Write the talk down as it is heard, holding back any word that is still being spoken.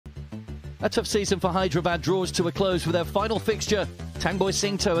A tough season for Hyderabad draws to a close with their final fixture. Tangboy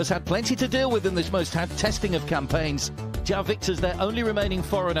Singto has had plenty to deal with in this most testing of campaigns. Jao Victor's their only remaining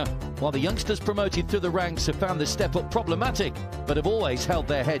foreigner, while the youngsters promoted through the ranks have found the step up problematic, but have always held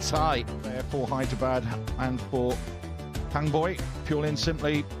their heads high. There for Hyderabad and for Tangboy, purely and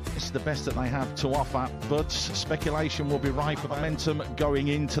simply, this is the best that they have to offer, but speculation will be rife for momentum going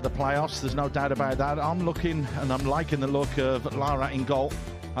into the playoffs. There's no doubt about that. I'm looking and I'm liking the look of Lara in goal.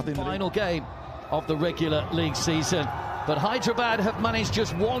 I think Final game of the regular league season, but Hyderabad have managed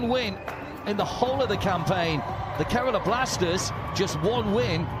just one win in the whole of the campaign. The Kerala Blasters just one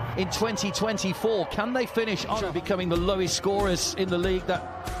win in 2024. Can they finish on becoming the lowest scorers in the league? That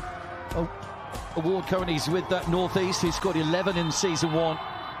award currently is with that Northeast, who scored 11 in season one.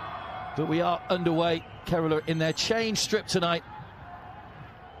 But we are underway. Kerala in their change strip tonight.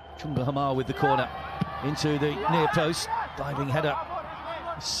 Chunga Hamar with the corner into the near post, diving header.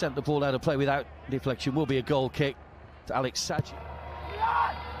 Sent the ball out of play without deflection. Will be a goal kick to Alex Saji.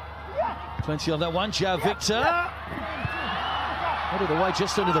 Plenty on that one. Jao Victor. Out of the way,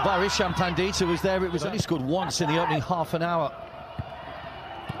 just under the bar. Isham Pandita was there. It was only scored once in the opening half an hour.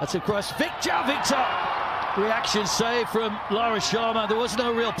 That's across. Jao Victor. Reaction save from Lara Sharma. There was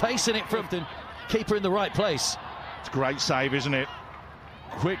no real pace in it from the keeper in the right place. It's a great save, isn't it?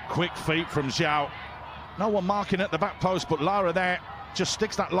 Quick feet from Jao. No one marking at the back post, but Lara there just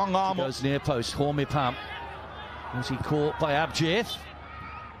sticks that long arm. Goes near post. Hormi Pam. Was he caught by Abjith?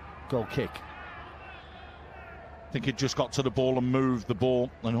 Goal kick. I think he just got to the ball and moved the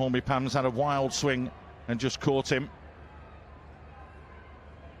ball, and Hormi Pam's had a wild swing and just caught him.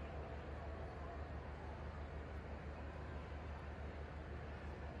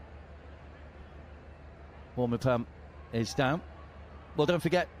 Hormi Pam is down. Well, don't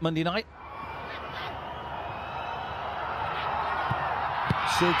forget Monday night.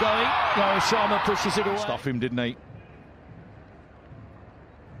 Still going. Lara Sharma pushes it away. Stop him, didn't he?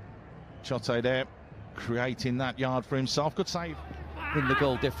 Chote there, creating that yard for himself. Good save. In the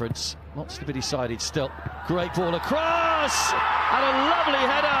goal difference. Lots to be decided still. Great ball across. And a lovely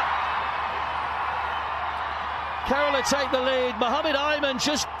header. Kerala take the lead. Mohammed Ayman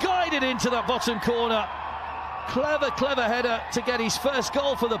just guided into that bottom corner. Clever header to get his first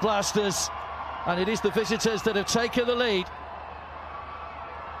goal for the Blasters. And it is the visitors that have taken the lead.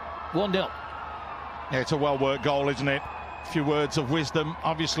 1-0. Yeah, it's a well-worked goal, isn't it? A few words of wisdom,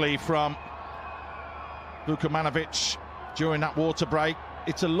 obviously, from Luka Manovic during that water break.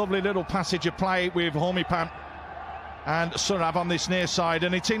 It's a lovely little passage of play with Hormi Pam and Surab on this near side,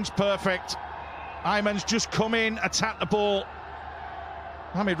 and it seems perfect. Ayman's just come in, attacked the ball.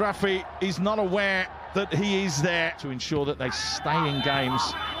 Hamid Rafi is not aware that he is there to ensure that they stay in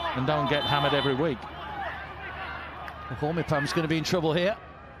games and don't get hammered every week. Hormi Pam's going to be in trouble here.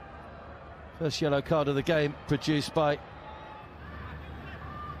 First yellow card of the game produced by...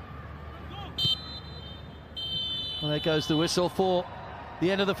 Well, there goes the whistle for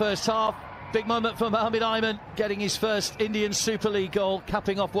the end of the first half. Big moment for Mohammed Ayman, getting his first Indian Super League goal,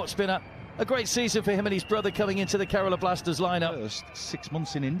 capping off what's been a great season for him and his brother coming into the Kerala Blasters lineup. First 6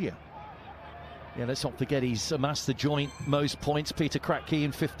 months in India. Yeah, let's not forget he's amassed the joint most points. Peter Kratky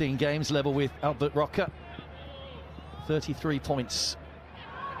in 15 games, level with Albert Rocker. 33 points.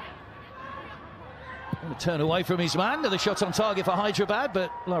 Going to turn away from his man. Another shot on target for Hyderabad, but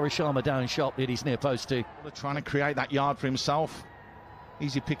Lara Sharma down sharply at his near post too. They're trying to create that yard for himself.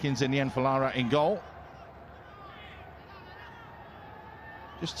 Easy pickings in the end for Lara in goal.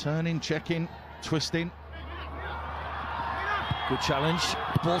 Just turning, checking, twisting. Good challenge.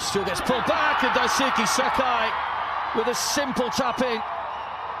 Ball still gets pulled back, and Daisuke Sakai with a simple tap in.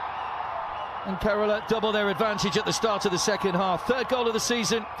 And Kerala double their advantage at the start of the second half. Third goal of the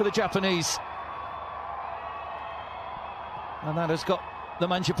season for the Japanese. And that has got the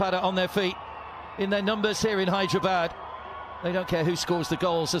Manjapada on their feet in their numbers here in Hyderabad. They don't care who scores the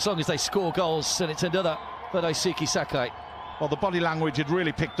goals as long as they score goals, and it's another for Daisuke Sakai. Well, the body language had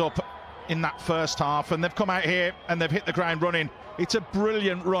really picked up in that first half, and they've come out here and they've hit the ground running. It's a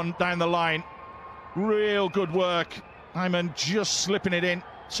brilliant run down the line. Real good work. Ayman just slipping it in.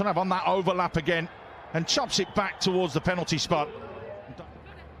 Sort of on that overlap again and chops it back towards the penalty spot.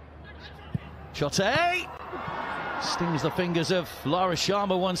 Chote stings the fingers of Lara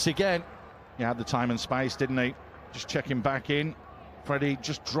Sharma once again. He had the time and space, didn't he? Just checking back in. Freddie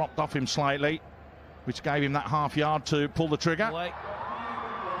just dropped off him slightly, which gave him that half yard to pull the trigger.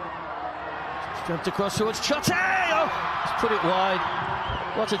 Jumped across towards Chote. Oh, he's put it wide.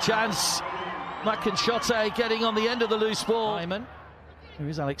 What a chance. Makan Chote getting on the end of the loose ball. Ayman. Here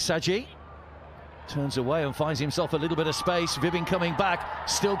is Alex Saji. Turns away and finds himself a little bit of space. Vibin coming back,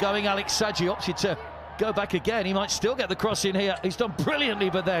 still going. Alex Sadji opted to go back again. He might still get the cross in here. He's done brilliantly,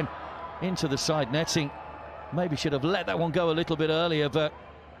 but then into the side netting. Maybe should have let that one go a little bit earlier, but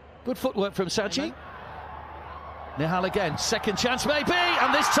good footwork from Sadji. Nihal again, second chance maybe,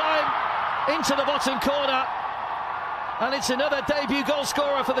 and this time into the bottom corner. And it's another debut goal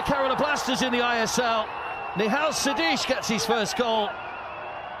scorer for the Kerala Blasters in the ISL. Nihal Sadish gets his first goal.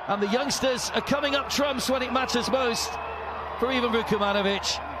 And the youngsters are coming up trumps when it matters most for Ivan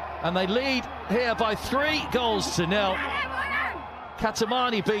Vukomanovic. And they lead here by 3 goals to 0.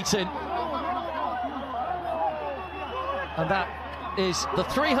 Katamani beaten. And that is the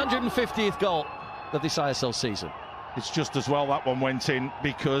 350th goal of this ISL season. It's just as well that one went in,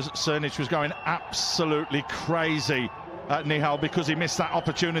 because Cernic was going absolutely crazy at Nihal because he missed that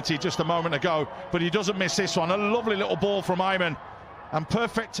opportunity just a moment ago. But he doesn't miss this one. A lovely little ball from Ayman. And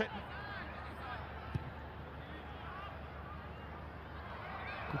perfect.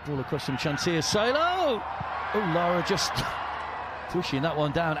 Good ball across from Chantier Salo. Oh, Lara just pushing that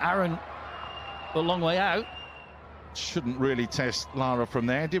one down. Aaron a long way out. Shouldn't really test Lara from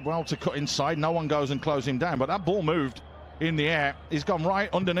there. Did well to cut inside. No one goes and close him down. But that ball moved in the air. He's gone right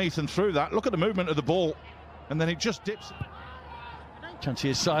underneath and through that. Look at the movement of the ball. And then it just dips.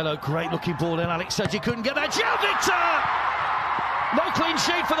 Chantier Silo, great looking ball in. Alex Sadji couldn't get that. João Victor! No clean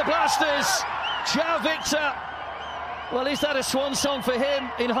sheet for the Blasters. João Victor. Well, is that a swan song for him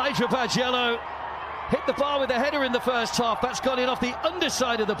in Hyderabad yellow? Hit the bar with a header in the first half. That's gone in off the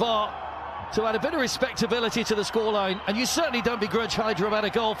underside of the bar to add a bit of respectability to the scoreline. And you certainly don't begrudge Hyderabad a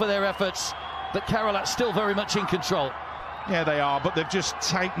goal for their efforts. But Kerala still very much in control. Yeah, they are, but they've just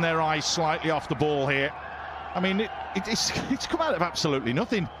taken their eyes slightly off the ball here. I mean, it's come out of absolutely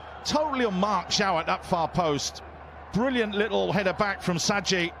nothing. Totally unmarked João at that far post. Brilliant little header back from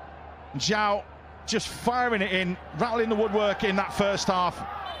Sadji. João just firing it in, rattling the woodwork in that first half,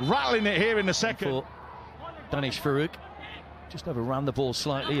 rattling it here in the second. For Danish Farouk, just overran the ball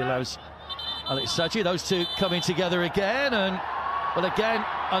slightly, allows Alex Sadji. Those two coming together again, and well, again,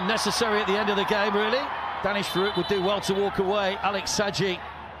 unnecessary at the end of the game, really. Danish Farouk would do well to walk away. Alex Sadji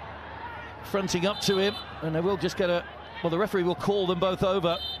fronting up to him, and they will just get a... Well, the referee will call them both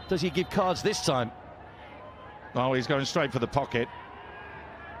over. Does he give cards this time? Oh, he's going straight for the pocket.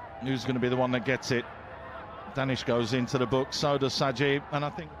 Who's going to be the one that gets it? Danish goes into the book, so does Sadji, and I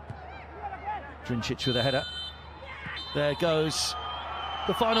think... Drincic with a header. There goes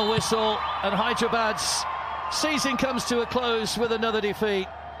the final whistle, and Hyderabad's season comes to a close with another defeat.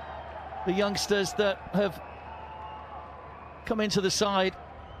 The youngsters that have come into the side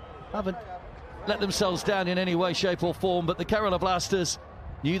haven't let themselves down in any way, shape or form, but the Kerala Blasters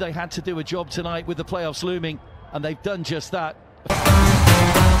knew they had to do a job tonight with the playoffs looming, and they've done just that.